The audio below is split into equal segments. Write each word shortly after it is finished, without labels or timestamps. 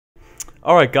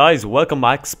Alright guys, welcome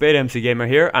back, SphaxpureMC Gamer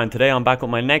here, and today I'm back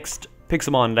with my next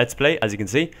Pixelmon Let's Play, as you can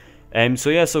see.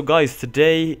 So guys,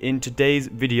 in today's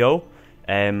video,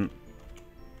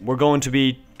 we're going to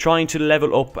be trying to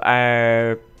level up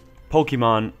our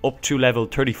Pokemon up to level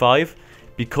 35,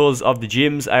 because of the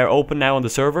gyms are open now on the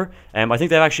server. I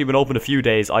think they've actually been open a few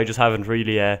days. I just haven't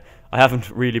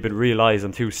really, been realised.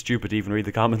 I'm too stupid to even read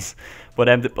the comments. But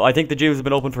I think the gyms have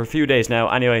been open for a few days now.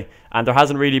 Anyway, and there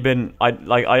hasn't really been. I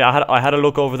had a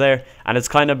look over there, and it's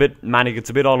kind of a bit manic.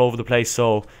 It's a bit all over the place.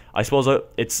 So I suppose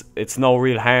it's no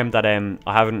real harm that I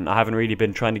haven't really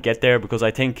been trying to get there, because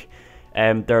I think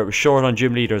they're short on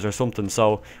gym leaders or something.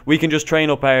 So we can just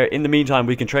train up our. In the meantime,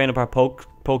 we can train up our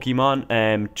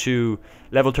Pokemon to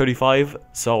level 35.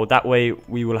 So that way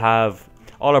we will have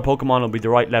all our Pokemon will be the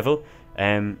right level.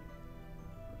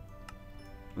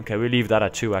 Okay, we'll leave that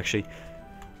at 2 actually.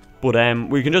 But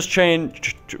we can just train.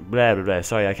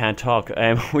 Sorry, I can't talk.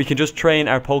 We can just train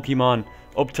our Pokemon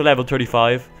up to level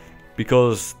 35,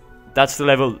 because that's the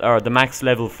level, or the max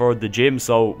level for the gym.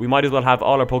 So we might as well have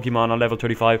all our Pokemon on level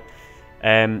 35.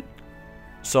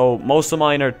 So most of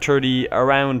mine are 30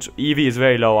 around. Eevee is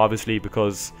very low, obviously,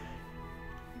 because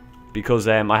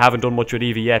I haven't done much with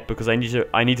Eevee yet, because I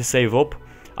need to save up.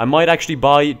 I might actually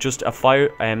buy just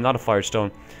a not a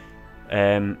Firestone,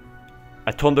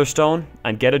 a Thunderstone,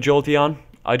 and get a Jolteon.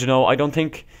 I don't know.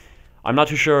 I'm not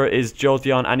too sure, is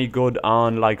Jolteon any good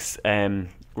on like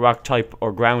rock type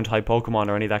or ground type Pokemon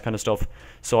or any of that kind of stuff.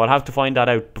 So I'll have to find that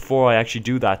out before I actually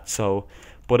do that. So,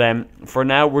 but for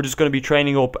now we're just going to be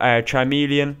training up our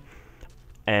Charmeleon,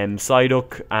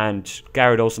 Psyduck, and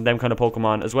Gyarados and them kind of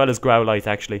Pokemon, as well as Growlithe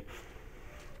actually.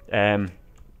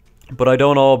 But I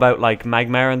don't know about like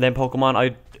Magmar and them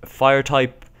Pokemon. Fire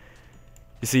type.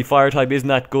 You see, Fire type isn't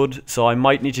that good, so I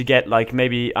might need to get like,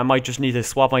 maybe I might just need to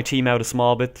swap my team out a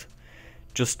small bit,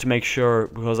 just to make sure,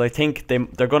 because I think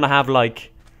they're gonna have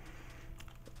like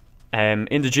in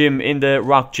the gym, in the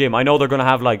rock gym, I know they're gonna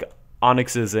have like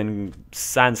Onyxes and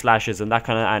Sand Slashes and that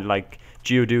kind of, and like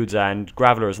Geodudes and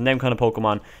Gravelers and them kind of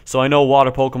Pokemon. So I know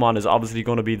Water Pokemon is obviously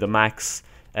going to be the max,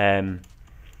 it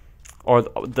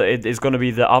is going to be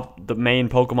the main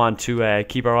Pokemon to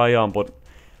keep our eye on. But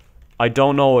I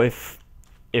don't know if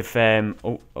if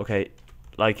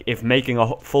making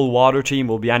a full water team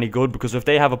will be any good, because if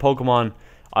they have a Pokemon,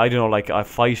 I don't know, like a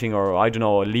fighting, or I don't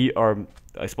know, a leaf, or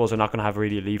I suppose they're not going to have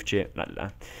really a leaf gym. You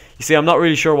see, I'm not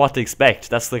really sure what to expect.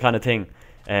 That's the kind of thing.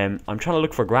 I'm trying to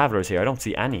look for Gravelers here. I don't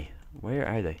see any. Where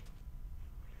are they?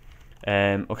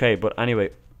 Okay, but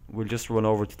anyway, we'll just run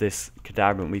over to this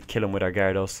Kadabra and we kill him with our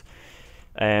Gyarados.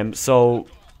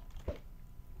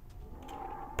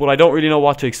 But I don't really know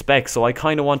what to expect, so I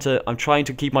kind of I'm trying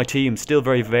to keep my team still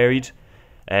very varied,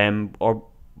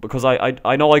 because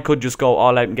I know I could just go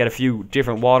all out and get a few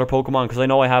different water Pokemon, because I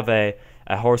know I have a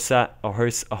Horsey,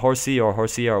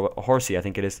 I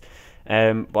think it is.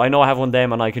 But I know I have one of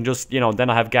them, and I can just, then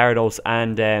I have Gyarados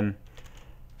and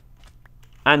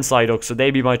Psyduck, so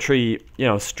they'd be my 3,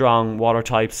 strong water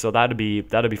types, so that'd be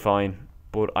fine.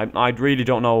 But I really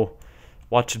don't know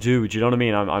what to do. Do you know what I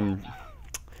mean?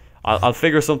 I'll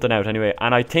figure something out anyway.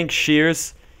 And I think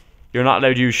shears, you're not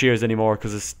allowed to use shears anymore,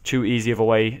 because it's too easy of a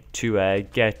way to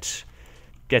get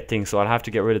things. So I'll have to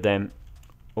get rid of them.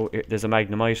 Oh, there's a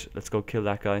Magnemite. Let's go kill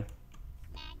that guy.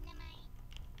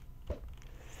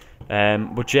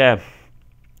 But yeah,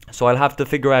 so I'll have to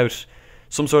figure out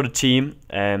some sort of team.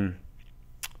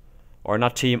 Or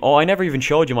not team. Oh, I never even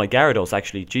showed you my Gyarados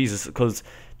actually. Jesus, because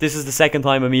this is the second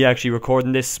time of me actually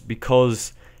recording this,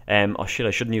 because oh shit,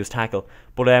 I shouldn't use tackle.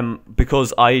 But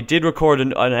because I did record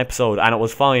an episode and it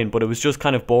was fine, but it was just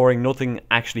kind of boring. Nothing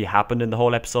actually happened in the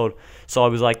whole episode. So I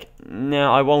was like,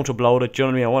 no, I won't upload it. Do you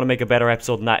know what I mean? I want to make a better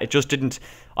episode than that. It just didn't.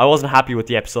 I wasn't happy with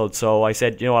the episode, so I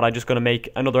said, you know what, I'm just going to make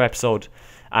another episode.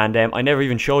 And I never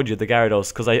even showed you the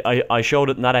Gyarados, because I showed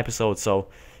it in that episode. So,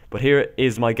 but here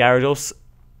is my Gyarados.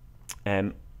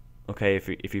 Okay,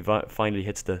 if he finally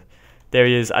hits there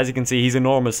he is. As you can see, he's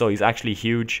enormous, so he's actually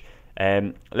huge.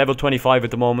 Level 25 at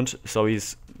the moment, so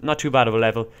he's not too bad of a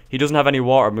level. He doesn't have any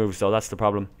water moves though, that's the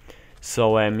problem.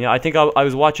 So yeah, I think I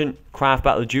was watching Craft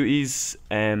Battle Duties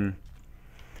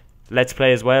Let's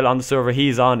Play as well on the server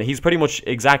he's on. He's pretty much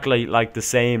exactly like the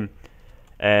same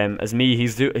as me.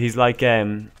 He's like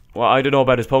well, I don't know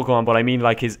about his Pokemon, but I mean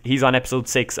like he's on episode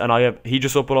 6, and he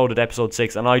just uploaded episode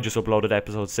 6, and I just uploaded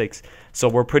episode 6. So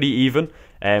we're pretty even.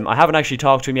 I haven't actually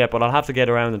talked to him yet, but I'll have to get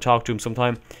around and talk to him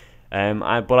sometime.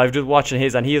 But I've just watching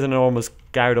his, and he is an enormous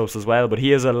Gyarados as well. But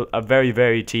he is a very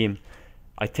varied team.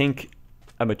 I think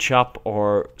a Machop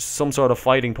or some sort of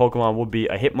fighting Pokemon would be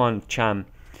a Hitmonchan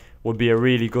would be a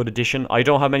really good addition. I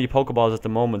don't have many Pokeballs at the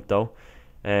moment though.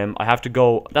 I have to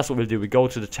go. That's what we'll do. We go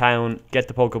to the town, get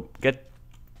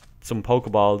some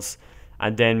Pokeballs,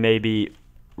 and then maybe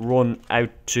run out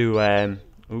to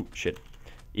oh shit,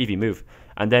 Eevee, move.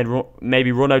 And then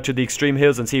maybe run out to the extreme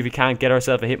hills and see if we can't get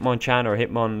ourselves a Hitmonchan or a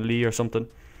Hitmonlee or something.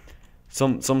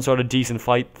 Some sort of decent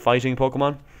fighting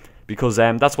Pokemon, because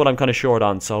that's what I'm kind of short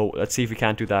on. So let's see if we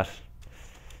can't do that.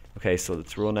 Okay, so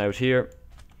let's run out here.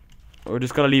 We're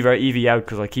just gonna leave our Eevee out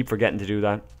because I keep forgetting to do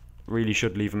that. Really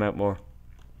should leave him out more.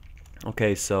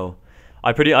 Okay, so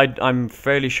I'm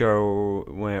fairly sure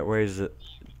where is it?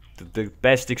 The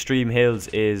best extreme hills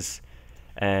is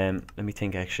let me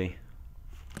think actually.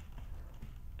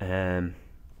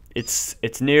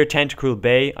 It's near Tentacruel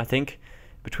Bay, I think.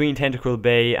 Between Tentacruel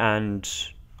Bay and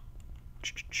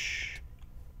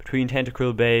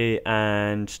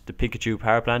the Pikachu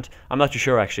power plant. I'm not too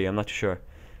sure actually. I'm not too sure.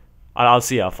 I'll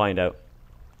see. I'll find out.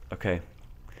 Okay,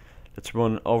 let's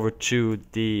run over to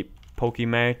the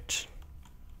Pokemart.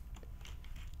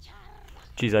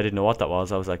 Jeez, I didn't know what that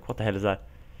was. I was like, what the hell is that?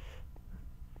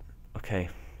 Okay,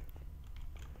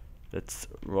 let's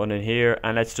run in here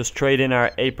and let's just trade in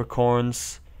our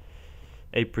apricorns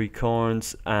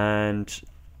and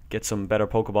get some better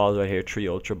Pokeballs right here. 3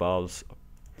 Ultra Balls.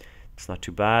 It's not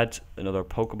too bad. Another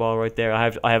Pokeball right there. I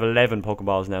have 11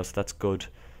 Pokeballs now, so that's good.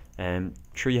 3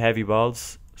 heavy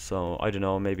balls. So I don't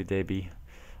know. Maybe they be.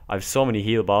 I have so many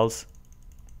heal balls.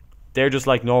 They're just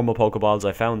like normal Pokeballs.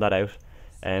 I found that out.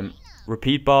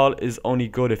 Repeat ball is only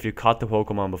good if you caught the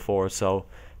Pokemon before, so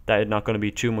that is not going to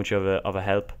be too much of a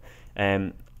help.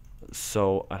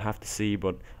 So I'll have to see,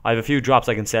 but I have a few drops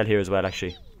I can sell here as well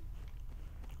actually.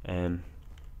 So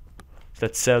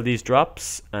let's sell these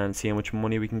drops and see how much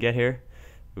money we can get here.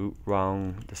 Ooh,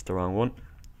 wrong. That's the wrong one.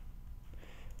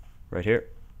 Right here.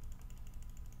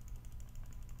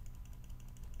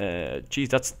 Geez,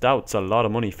 that's a lot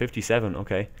of money. 57.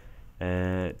 Okay.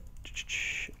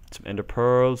 Some ender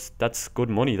pearls. That's good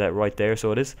money, that right there.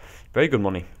 So it is very good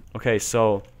money. Okay,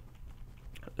 so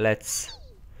let's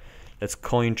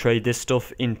coin trade this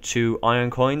stuff into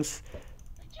iron coins.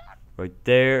 Right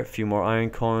there, a few more iron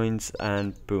coins,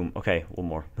 and boom. Okay, one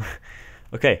more.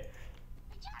 Okay.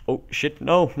 Oh shit!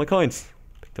 No, my coins.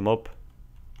 Pick them up.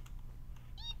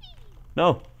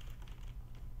 No.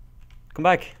 Come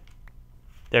back.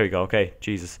 There we go. Okay,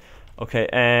 Jesus. Okay,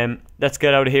 let's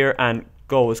get out of here and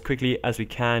go as quickly as we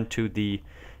can to the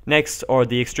next, or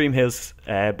the Extreme Hills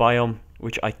biome,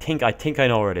 which I think I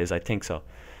know where it is. I think so.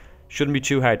 Shouldn't be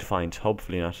too hard to find.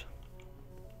 Hopefully not.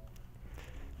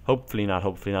 Hopefully not.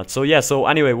 Hopefully not. So yeah. So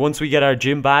anyway, once we get our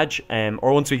gym badge,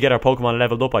 or once we get our Pokemon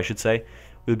leveled up, I should say,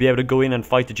 we'll be able to go in and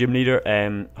fight the gym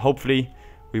leader. Hopefully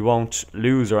we won't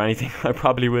lose or anything. I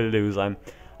probably will lose. I'm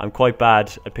quite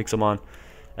bad at Pixelmon.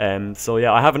 So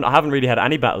yeah, I haven't really had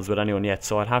any battles with anyone yet.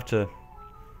 So I'd have to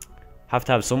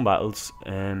have some battles.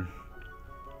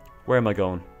 Where am I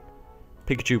going?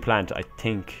 Pikachu plant, I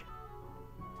think.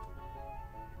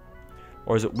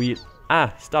 Or is it we?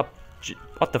 Ah, stop!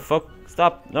 What the fuck?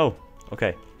 Stop! No.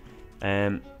 Okay.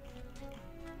 I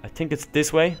think it's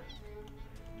this way.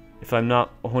 If I'm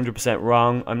not 100%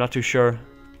 wrong, I'm not too sure.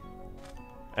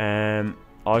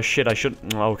 Oh shit! I should.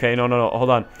 Okay, no. Hold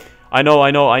on. I know.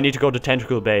 I need to go to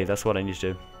Tentacruel Bay. That's what I need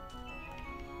to do.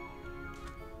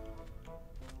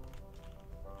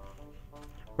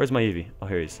 Where's my Eevee? Oh,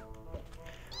 here he is.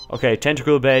 Okay,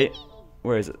 Tentacruel Bay.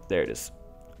 Where is it? There it is.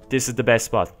 This is the best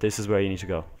spot. This is where you need to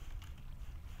go.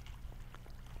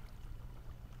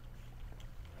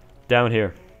 Down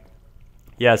here.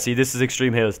 Yeah, see, this is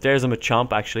Extreme Hills. There's a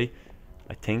Machamp, actually.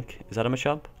 I think. Is that a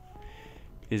Machamp?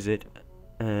 Is it?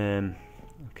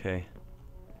 Okay.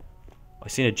 I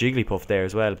seen a Jigglypuff there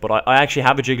as well. But I actually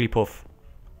have a Jigglypuff.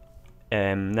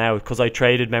 Now, because I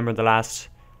traded, remember, the last...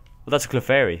 Well, that's a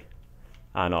Clefairy.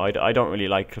 I know, I don't really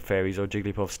like Clefairies or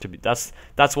Jigglypuffs to be. That's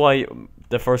why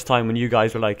the first time when you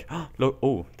guys were like, oh, look,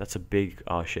 oh, that's a big.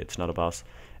 Oh shit, it's not a boss.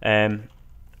 The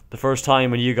first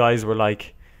time when you guys were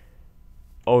like,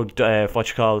 oh, what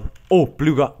you call? Oh,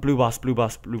 blue boss.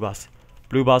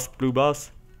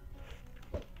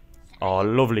 Oh,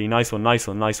 lovely, nice one.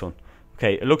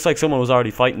 Okay, it looks like someone was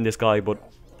already fighting this guy, but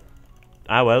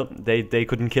well, they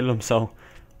couldn't kill him, so.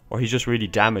 Or he's just really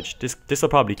damaged. This'll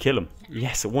probably kill him.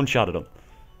 Yes, it one-shotted him.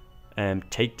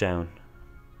 Takedown.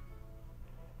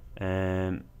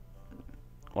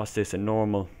 What's this? A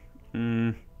normal.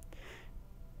 An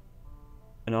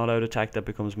all-out attack that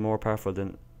becomes more powerful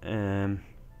than.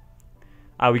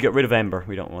 We get rid of Ember.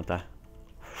 We don't want that.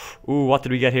 Ooh, what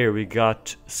did we get here? We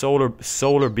got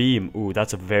solar beam. Ooh,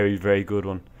 that's a very, very good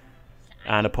one.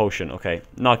 And a potion. Okay,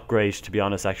 not great to be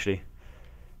honest. Actually,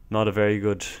 not a very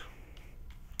good.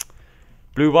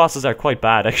 Blue bosses are quite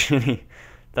bad actually.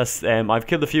 That's I've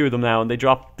killed a few of them now, and they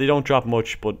don't drop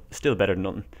much, but still better than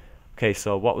nothing. Okay,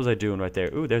 so what was I doing right there?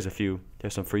 Ooh, there's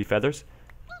some free feathers.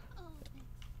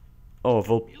 Oh,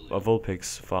 a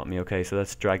Vulpix fought me. Okay, so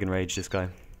that's Dragon Rage, this guy.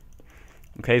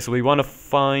 Okay, so we want to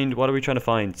find, what are we trying to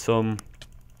find? Some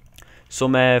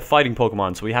fighting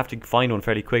Pokemon, so we have to find one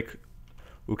fairly quick.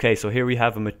 Okay, so here we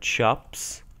have a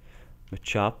Machop.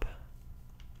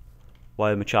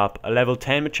 Wild Machop. A level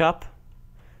 10 Machop?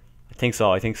 I think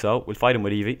so. We'll fight him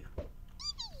with Eevee.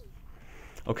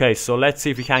 Okay, so let's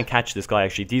see if we can catch this guy,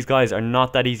 actually. These guys are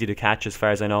not that easy to catch, as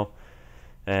far as I know.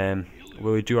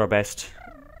 We'll do our best.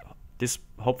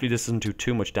 Hopefully this doesn't do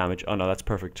too much damage. Oh no, that's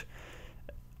perfect.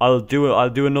 I'll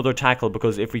do another tackle,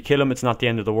 because if we kill him, it's not the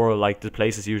end of the world. Like, the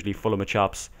place is usually full of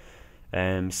Machops.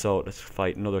 So let's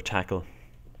fight another tackle.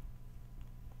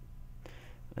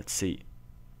 Let's see.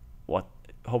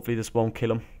 Hopefully this won't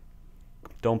kill him.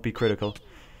 Don't be critical.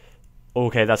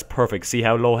 Okay, that's perfect. See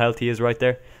how low health he is right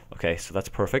there? Okay, so that's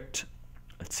perfect.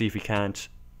 Let's see if we can't.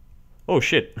 Oh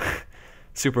shit.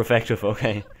 Super effective.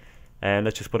 Okay. And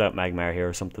let's just put out Magmar here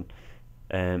or something.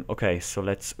 Okay, so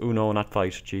let's... Oh no, not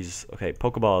fight. Jesus. Okay,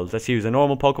 Pokeballs. Let's use a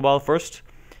normal Pokeball first.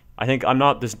 I think I'm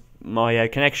not... My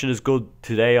connection is good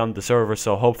today on the server,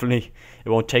 so hopefully it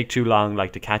won't take too long,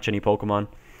 like, to catch any Pokemon.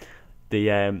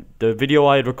 The video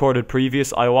I had recorded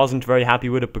previous, I wasn't very happy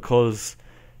with it because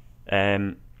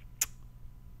I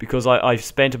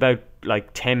spent about like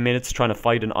 10 minutes trying to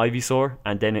fight an Ivysaur,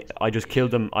 and then I just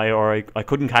killed him. I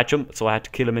couldn't catch him, so I had to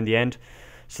kill him in the end.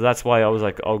 So that's why I was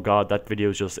like, oh god, that video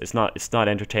is just, it's not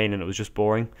entertaining, it was just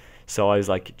boring. So I was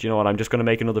like, do you know what, I'm just going to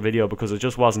make another video, because it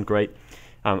just wasn't great.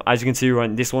 As you can see, right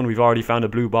in this one, we've already found a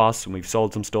blue boss, and we've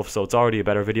sold some stuff, so it's already a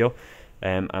better video.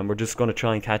 And we're just going to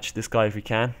try and catch this guy if we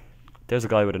can. There's a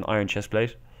guy with an iron chest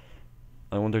plate.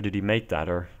 I wonder, did he make that,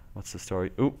 or what's the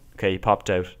story? Ooh, okay, he popped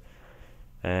out.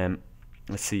 Let's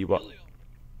see,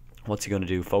 what's he going to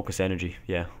do? Focus energy.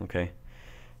 Yeah, okay.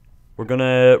 We're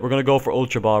gonna go for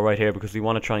Ultra Ball right here, because we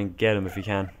want to try and get him if we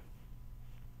can.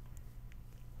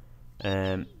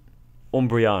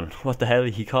 Umbreon. What the hell?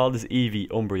 He called his Eevee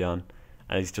Umbreon,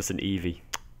 and he's just an Eevee.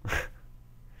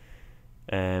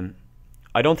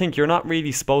 I don't think you're not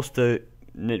really supposed to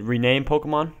rename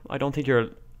Pokemon. I don't think you're...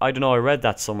 I don't know, I read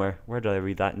that somewhere. Where did I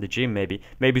read that? In the gym, maybe.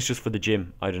 Maybe it's just for the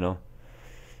gym. I don't know.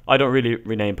 I don't really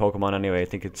rename Pokemon anyway. I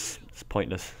think it's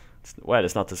pointless. Well,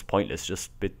 it's not just pointless,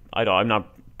 just bit... I'm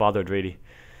not bothered really.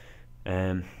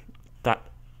 That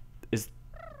is...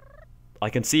 I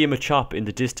can see a Machop in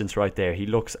the distance right there. He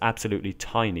looks absolutely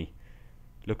tiny.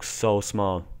 He looks so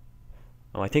small.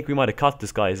 Oh, I think we might have caught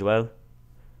this guy as well.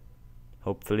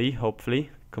 Hopefully.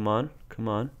 Come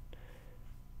on.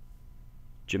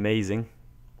 Amazing.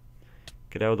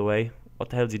 Get out of the way. What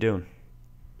the hell's he doing?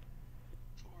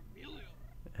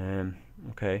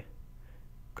 Okay.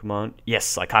 Come on.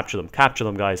 Yes, I captured them. Capture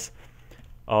them, guys.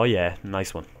 Oh yeah,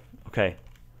 nice one. Okay.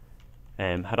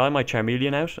 Had I my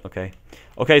Charmeleon out? Okay.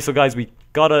 Okay, so guys, we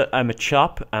got a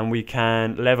Machop, and we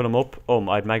can level him up. Oh,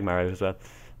 I had Magmar out as well.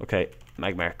 Okay,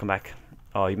 Magmar, come back.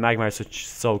 Oh, Magmar is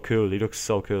so cool. He looks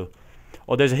so cool.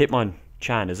 Oh, there's a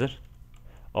Hitmonchan, is it?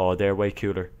 Oh, they're way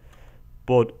cooler.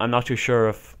 But I'm not too sure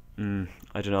if...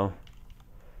 I don't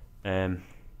know.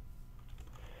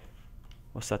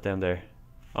 What's that down there?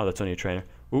 Oh, that's only a trainer.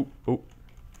 Ooh.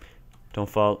 Don't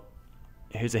fall.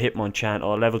 Here's a Hitmonchan.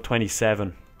 Oh, level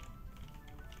 27.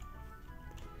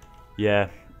 Yeah.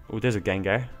 Oh, there's a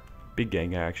Gengar. Big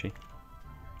Gengar, actually.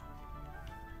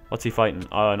 What's he fighting?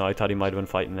 Oh, no, I thought he might have been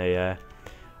fighting a... I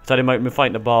thought he might have been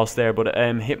fighting a boss there, but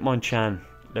Hitmonchan,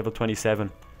 level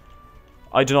 27.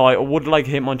 I don't know, I would like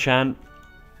Hitmonchan.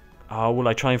 Oh, will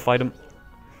I try and fight him?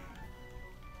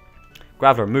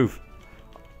 Graveler, move.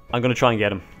 I'm going to try and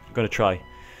get him. I'm going to try.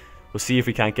 We'll see if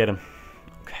we can't get him.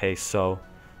 Okay, so...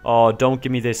 Oh, don't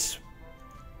give me this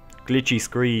glitchy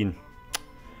screen.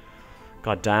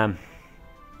 God damn.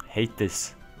 Hate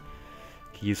this.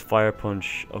 Can use Fire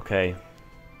Punch. Okay.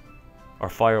 Or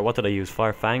Fire... What did I use?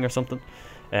 Fire Fang or something?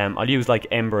 I'll use like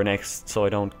Ember next, so I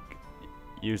don't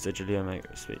use the Julia.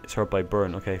 It's hurt by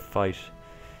burn. Okay, fight.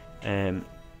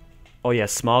 Oh yeah,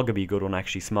 Smog would be a good one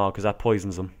actually. Smog, because that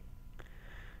poisons them.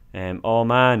 Oh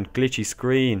man, glitchy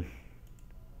screen.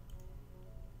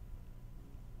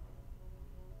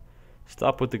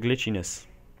 Stop with the glitchiness.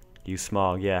 Use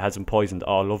Smog. Yeah, has him poisoned.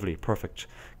 Oh, lovely, perfect.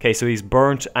 Okay, so he's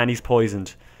burnt and he's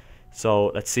poisoned. So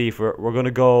let's see if we're gonna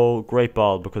go Great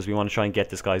Ball, because we want to try and get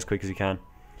this guy as quick as we can.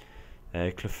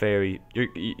 Clefairy.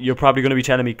 You're probably going to be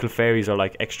telling me Clefairies are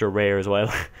like extra rare as well.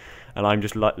 And I'm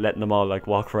just letting them all like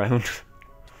walk around.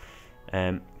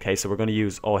 Okay, so we're going to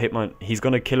use... Oh, Hitmon. He's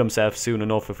going to kill himself soon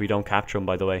enough if we don't capture him,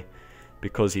 by the way.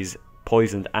 Because he's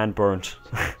poisoned and burnt.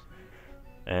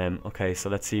 Okay, so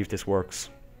let's see if this works.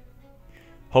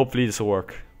 Hopefully this will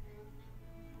work.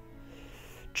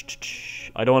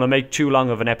 I don't want to make too long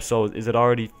of an episode. Is it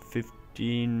already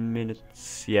 15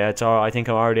 minutes? Yeah, it's I think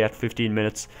I'm already at 15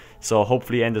 minutes. So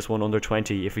hopefully end this one under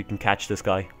 20 if we can catch this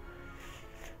guy.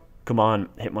 Come on,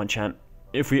 Hitmonchan.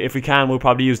 If we can, we'll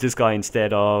probably use this guy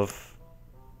instead of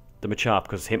the Machop,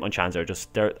 because Hitmonchans are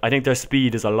just I think their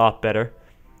speed is a lot better.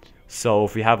 So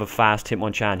if we have a fast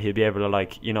Hitmonchan, he'll be able to,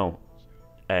 like, you know,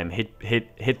 hit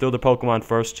the other Pokemon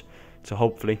first. So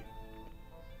hopefully,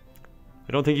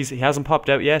 I don't think he hasn't popped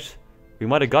out yet. We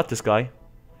might have got this guy.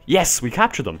 Yes, we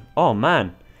captured them. Oh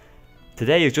man,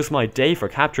 today is just my day for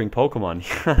capturing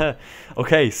Pokemon.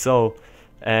 Okay, so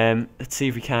let's see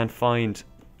if we can find,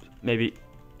 maybe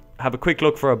have a quick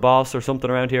look for a boss or something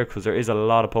around here, because there is a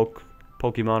lot of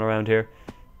Pokemon around here.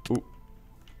 Ooh.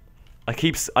 I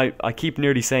keep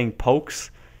nearly saying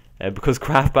pokes, because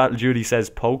Craft Battle Judy says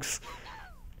pokes.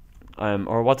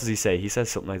 Or what does he say? He says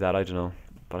something like that, I don't know.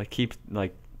 But I keep,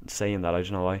 like, saying that, I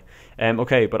don't know why.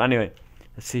 Okay, but anyway,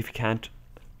 let's see if we can't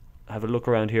have a look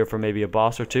around here for maybe a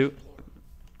boss or two.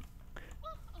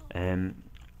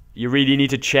 You really need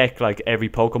to check, like, every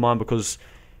Pokemon, because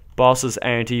bosses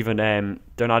aren't even,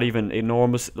 they're not even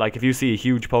enormous. Like, if you see a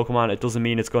huge Pokemon, it doesn't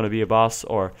mean it's going to be a boss,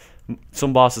 or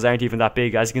some bosses aren't even that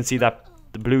big. As you can see, that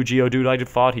the blue Geodude I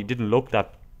just fought, he didn't look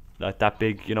that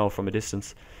big, you know, from a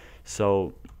distance.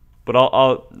 So, but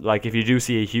like, if you do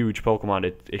see a huge Pokemon,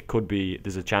 it could be,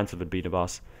 there's a chance of it being a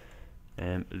boss.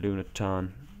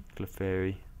 Lunaton,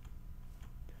 Clefairy.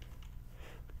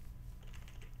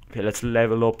 Okay, let's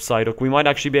level up Psyduck. We might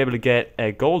actually be able to get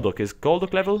a Golduck. Is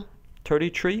Golduck level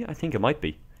 33? I think it might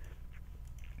be.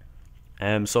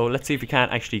 So let's see if we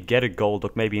can't actually get a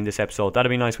Golduck maybe in this episode. That'd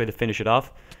be a nice way to finish it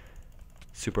off.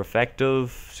 Super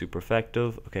effective, super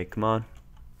effective. Okay, come on.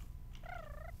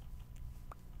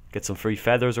 Get some free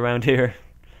feathers around here.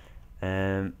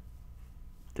 There's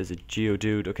a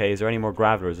Geodude. Okay, is there any more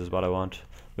Gravelers is what I want.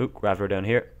 Ooh, Graveler down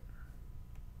here.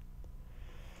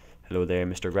 Hello there,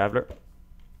 Mr. Graveler.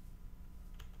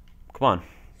 Come on.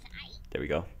 There we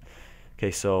go.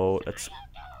 Okay, so let's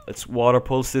water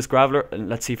pulse this Graveler and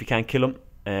let's see if we can't kill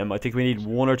him. I think we need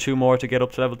 1 or 2 more to get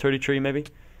up to level 33 maybe.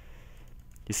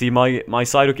 You see, my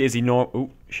Psyduck is enormous.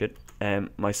 Ooh, shit.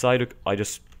 My Psyduck, I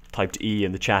just typed E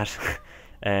in the chat.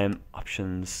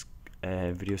 Options,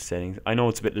 video settings. I know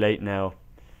it's a bit late now.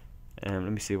 Let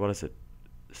me see, what is it?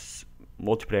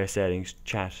 Multiplayer settings,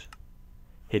 chat,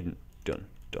 hidden, done.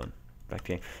 Back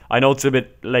to game. I know it's a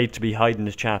bit late to be hiding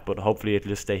this chat, but hopefully it'll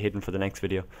just stay hidden for the next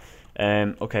video.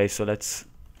 Okay, so let's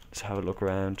have a look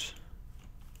around.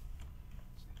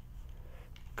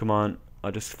 Come on,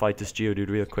 I'll just fight this Geodude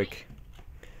real quick.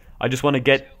 I just want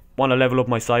to level up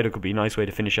my Psyduck. Could be a nice way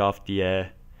to finish off the.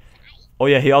 Oh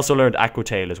yeah, he also learned Aqua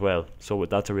Tail as well, so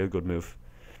that's a real good move.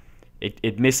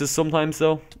 It misses sometimes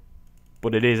though,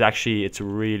 but it's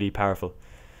really powerful.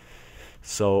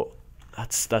 So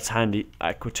that's handy,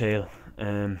 Aqua Tail.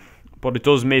 But it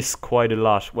does miss quite a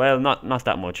lot. Well, not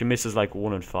that much. It misses like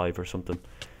 1 in 5 or something.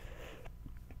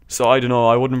 So I don't know.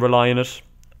 I wouldn't rely on it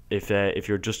if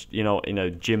you're just, you know, in a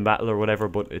gym battle or whatever.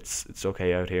 But it's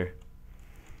okay out here.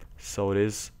 So it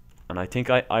is. And I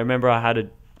think I remember I had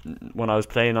when I was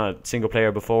playing on a single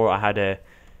player before, I had a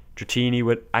Dratini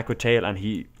with Aqua Tail, and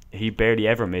he barely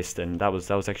ever missed, and that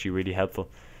was actually really helpful.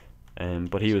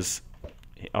 But he was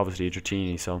obviously a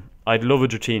Dratini, so I'd love a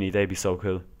Dratini. They'd be so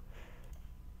cool.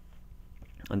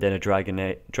 And then a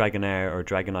Dragonair or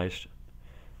Dragonite.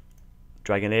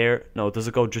 Dragonair. No, does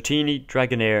it go Dratini,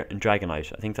 Dragonair, and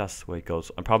Dragonite? I think that's the way it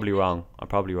goes. I'm probably wrong.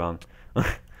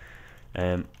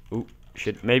 Ooh,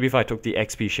 shit. Maybe if I took the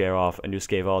XP share off and just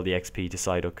gave all the XP to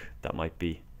Psyduck, that might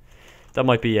be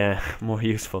more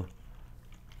useful.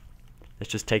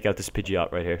 Let's just take out this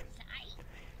Pidgeot right here.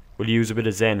 We'll use a bit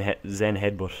of Zen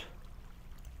Headbutt.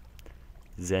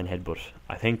 Zen Headbutt.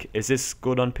 I think, is this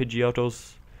good on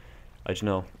Pidgeotos? I don't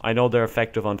know. I know they're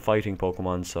effective on fighting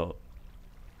Pokemon, so.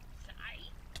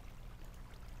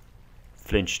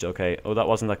 Flinched, okay. Oh, that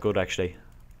wasn't that good actually.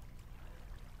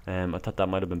 I thought that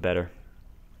might have been better.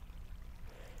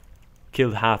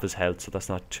 Killed half his health, so that's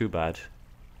not too bad.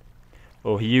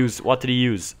 Oh, what did he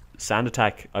use? Sand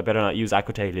Attack. I better not use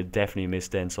Aqua Tail. He'll definitely miss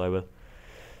then, so I will.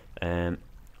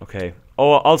 Okay.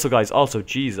 Oh, also guys,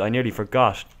 jeez, I nearly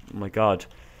forgot. Oh my god.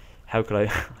 How could I?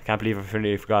 I can't believe I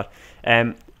nearly forgot.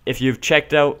 If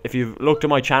you've looked at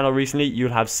my channel recently,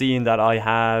 you'll have seen that I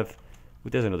have. Oh,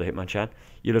 there's another Hitmonchan.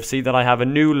 You'll have seen that I have a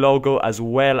new logo as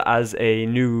well as a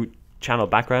new channel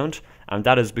background, and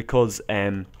that is because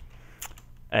a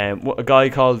guy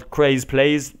called Craze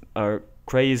Plays, or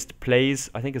Crazed Plays.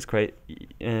 I think it's Crazed.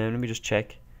 Let me just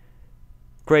check.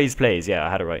 Crazed Plays. Yeah, I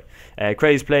had it right.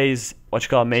 Crazed Plays. What you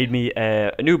call made me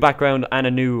a new background and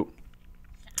a new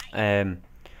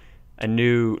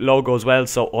logo as well.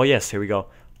 So oh yes, here we go.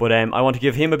 But I want to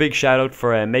give him a big shout out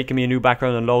for making me a new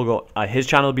background and logo. His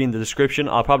channel will be in the description.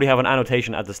 I'll probably have an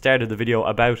annotation at the start of the video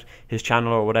about his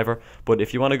channel or whatever. But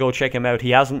if you want to go check him out, he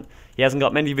hasn't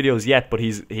got many videos yet, but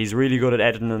he's really good at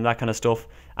editing and that kind of stuff.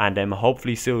 And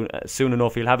hopefully soon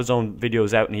enough he'll have his own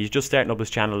videos out, and he's just starting up his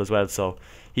channel as well. So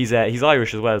he's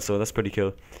Irish as well, so that's pretty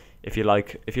cool. If you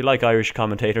like Irish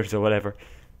commentators or whatever.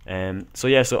 So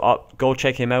yeah, so go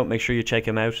check him out. Make sure you check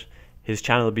him out. His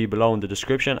channel will be below in the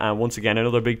description. And once again,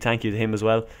 another big thank you to him as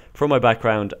well for my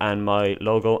background and my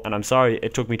logo. And I'm sorry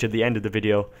it took me to the end of the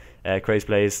video, Craze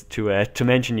Plays, to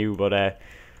mention you, but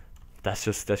that's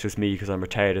just me because I'm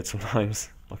retarded sometimes.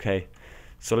 Okay,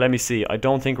 so let me see. I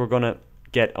don't think we're gonna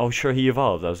get. Oh, sure, he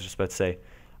evolved. I was just about to say.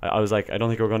 I was like, I don't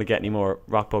think we're gonna get any more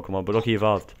rock Pokemon, but look, he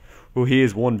evolved. Oh, he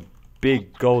is one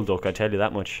big gold duck. I tell you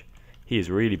that much. He is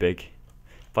really big.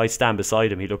 If I stand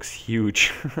beside him, he looks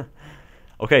huge.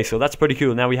 Okay, so that's pretty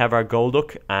cool. Now we have our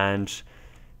Golduck, and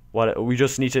we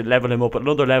just need to level him up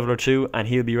another level or 2, and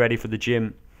he'll be ready for the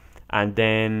gym. And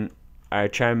then our I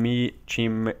can't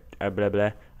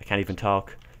even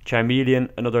talk. Charmeleon,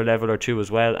 another level or 2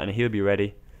 as well, and he'll be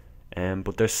ready.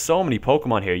 But there's so many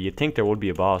Pokemon here. You'd think there would be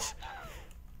a boss.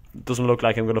 Doesn't look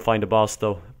like I'm going to find a boss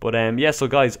though. But yeah, so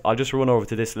guys, I'll just run over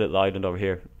to this little island over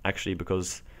here, actually,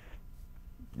 because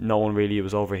no one really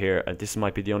was over here, and this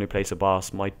might be the only place a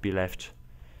boss might be left.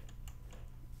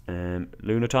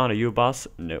 Lunaton, are you a boss?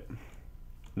 No.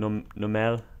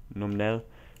 Numel,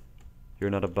 you're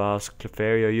not a boss.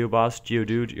 Clefairy, are you a boss?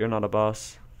 Geodude, you're not a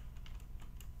boss.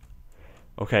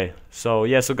 Okay, so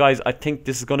yeah, so guys, I think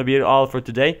this is going to be it all for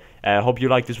today. I hope you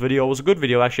liked this video. It was a good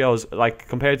video, actually. I was like,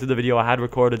 compared to the video I had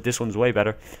recorded, this one's way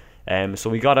better. So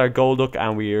we got our Golduck,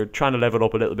 and we're trying to level it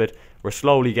up a little bit. We're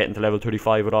slowly getting to level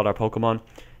 35 with all our Pokemon.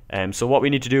 So what we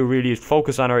need to do really is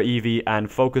focus on our EV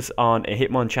and focus on a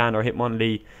Hitmonchan or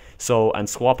Hitmonlee. So, and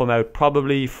swap them out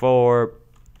probably for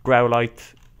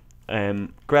Growlithe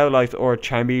or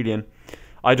Charmeleon.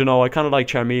 I don't know. I kind of like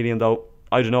Charmeleon though.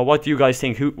 I don't know. What do you guys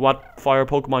think? What fire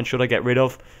Pokemon should I get rid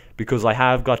of? Because I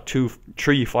have got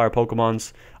 3 fire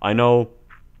Pokemons. I know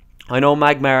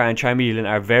Magmar and Charmeleon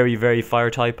are very, very fire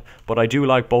type, but I do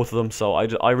like both of them, so I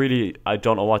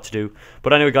don't know what to do.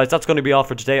 But anyway, guys, that's going to be all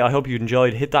for today. I hope you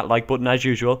enjoyed. Hit that like button as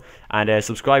usual, and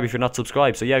subscribe if you're not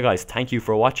subscribed. So yeah, guys, thank you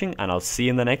for watching, and I'll see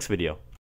you in the next video.